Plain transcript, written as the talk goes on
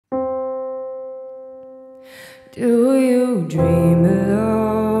Do you dream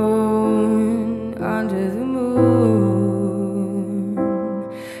alone under the moon?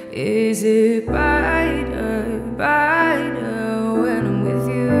 Is it brighter, brighter when I'm with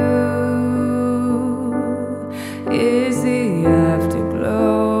you? Is the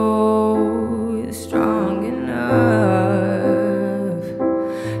afterglow strong enough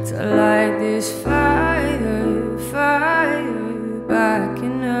to light this fire, fire back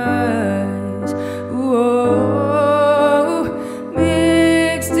in us? Whoa.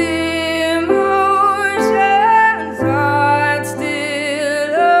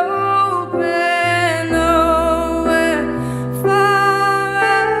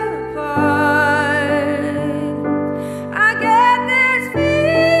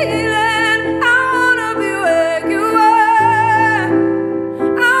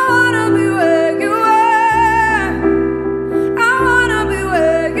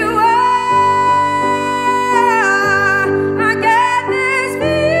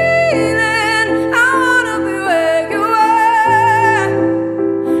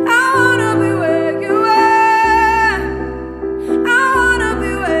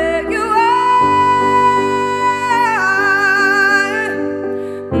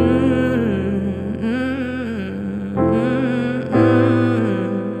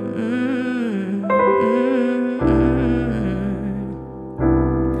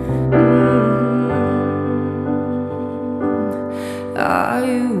 Are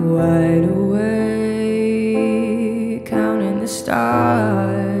you wide awake, counting the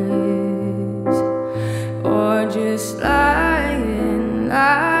stars, or just lying,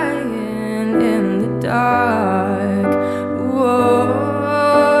 lying in the dark? Whoa,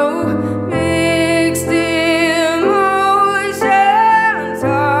 mixed emotions,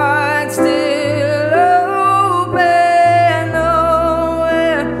 heart still open,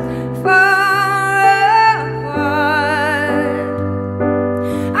 nowhere far apart.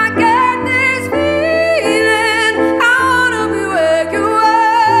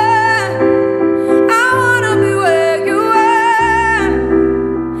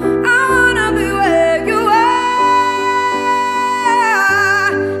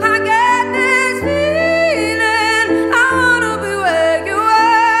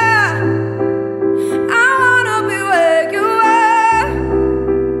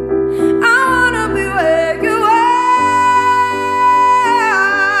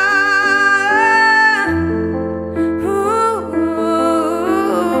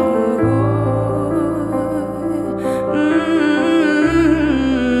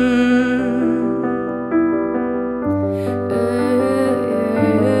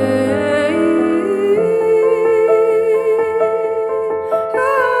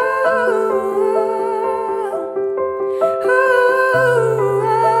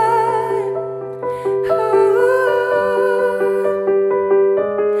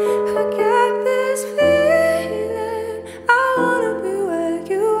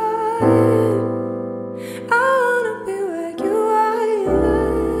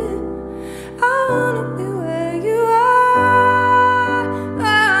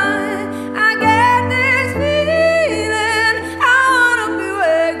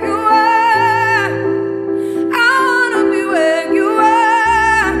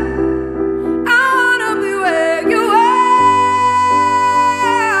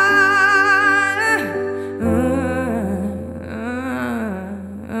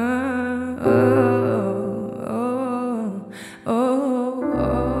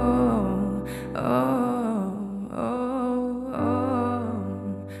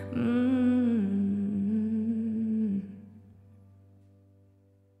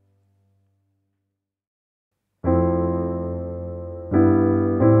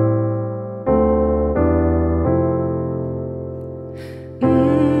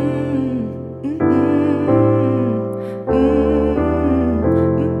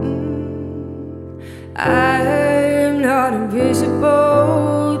 I'm not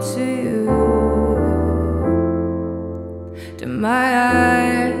invisible to you. Do my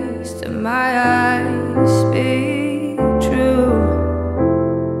eyes speak true?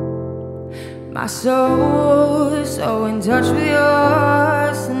 My soul is so in touch with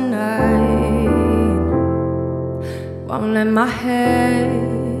yours tonight. Won't let my head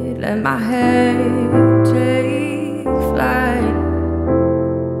take flight.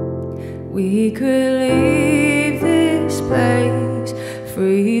 We could leave this place,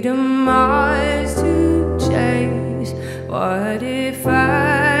 freedom ours to chase. What if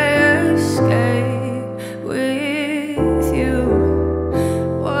I escape with you?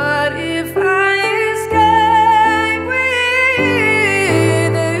 What if I escape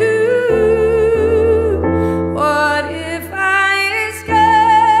with you?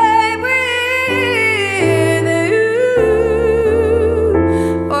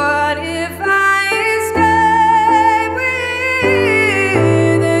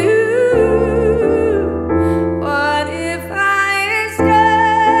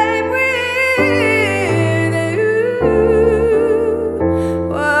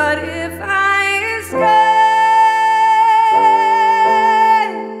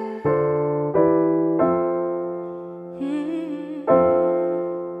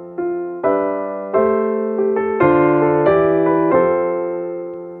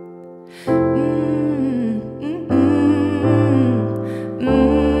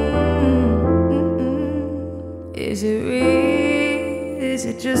 Is it real? Is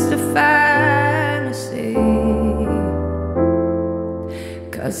it just a fantasy?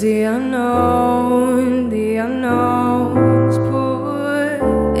 'Cause the unknown's put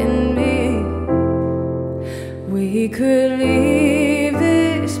in me. We could leave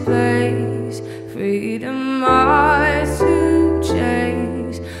this place, freedom ours to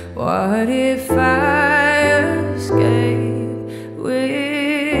chase. What if I escape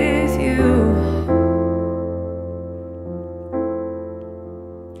with you?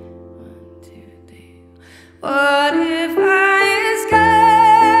 One, two, three. What if I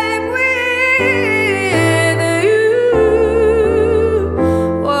escape with you?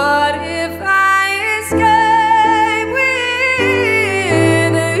 What if I escape with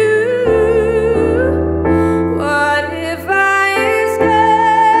you? What if I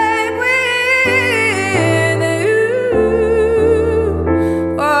escape with you?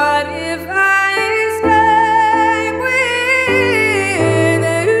 What if I escape with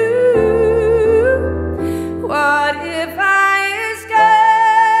you? What if I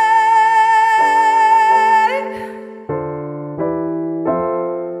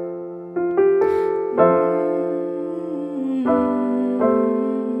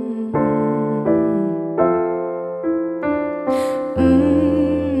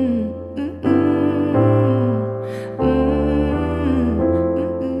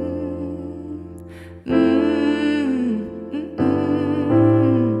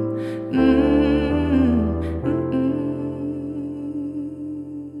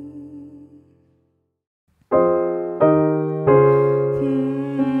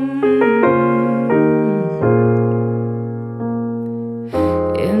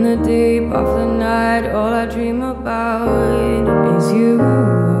In the deep of the night, all I dream about is you.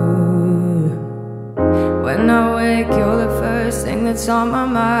 When I wake, you're the first thing that's on my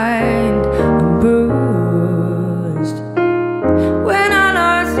mind. I'm bruised. When I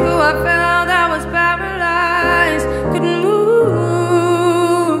lost you, I felt I was paralyzed, couldn't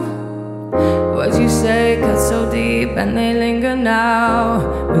move. What you say cuts so deep and they linger now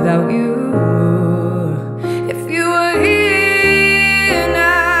without you. If you were here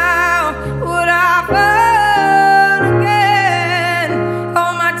now, would I fall again?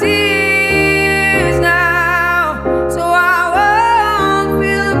 All my tears now, so I won't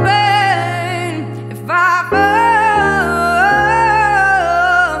feel the pain. If I fall,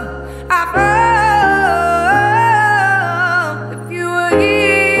 I fall. If you were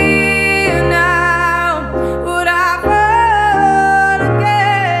here now, would I fall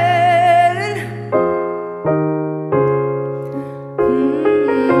again?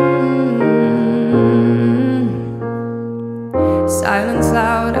 Silence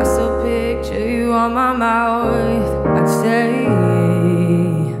loud, I still picture you on my mouth. I'd stay.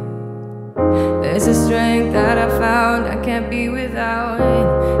 There's a strength that I found I can't be without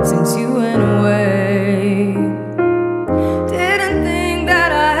since you went away. Didn't think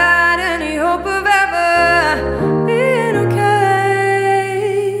that I had any hope of ever being okay.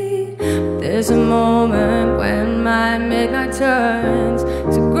 There's a moment when my midnight turns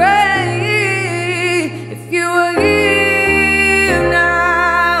to gray. If you were here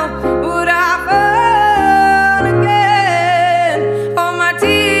now, would I fall again? All my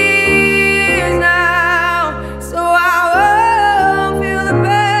tears now, so I won't feel the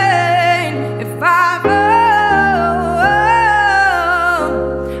pain. If I fall,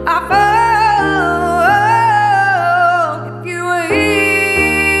 I fall. If you were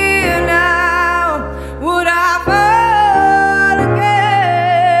here now, would I fall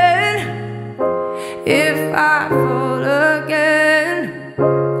again? If I fall again,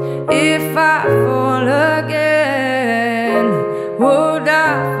 if I fall again, would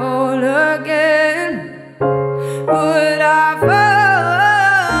I fall again? Would I fall?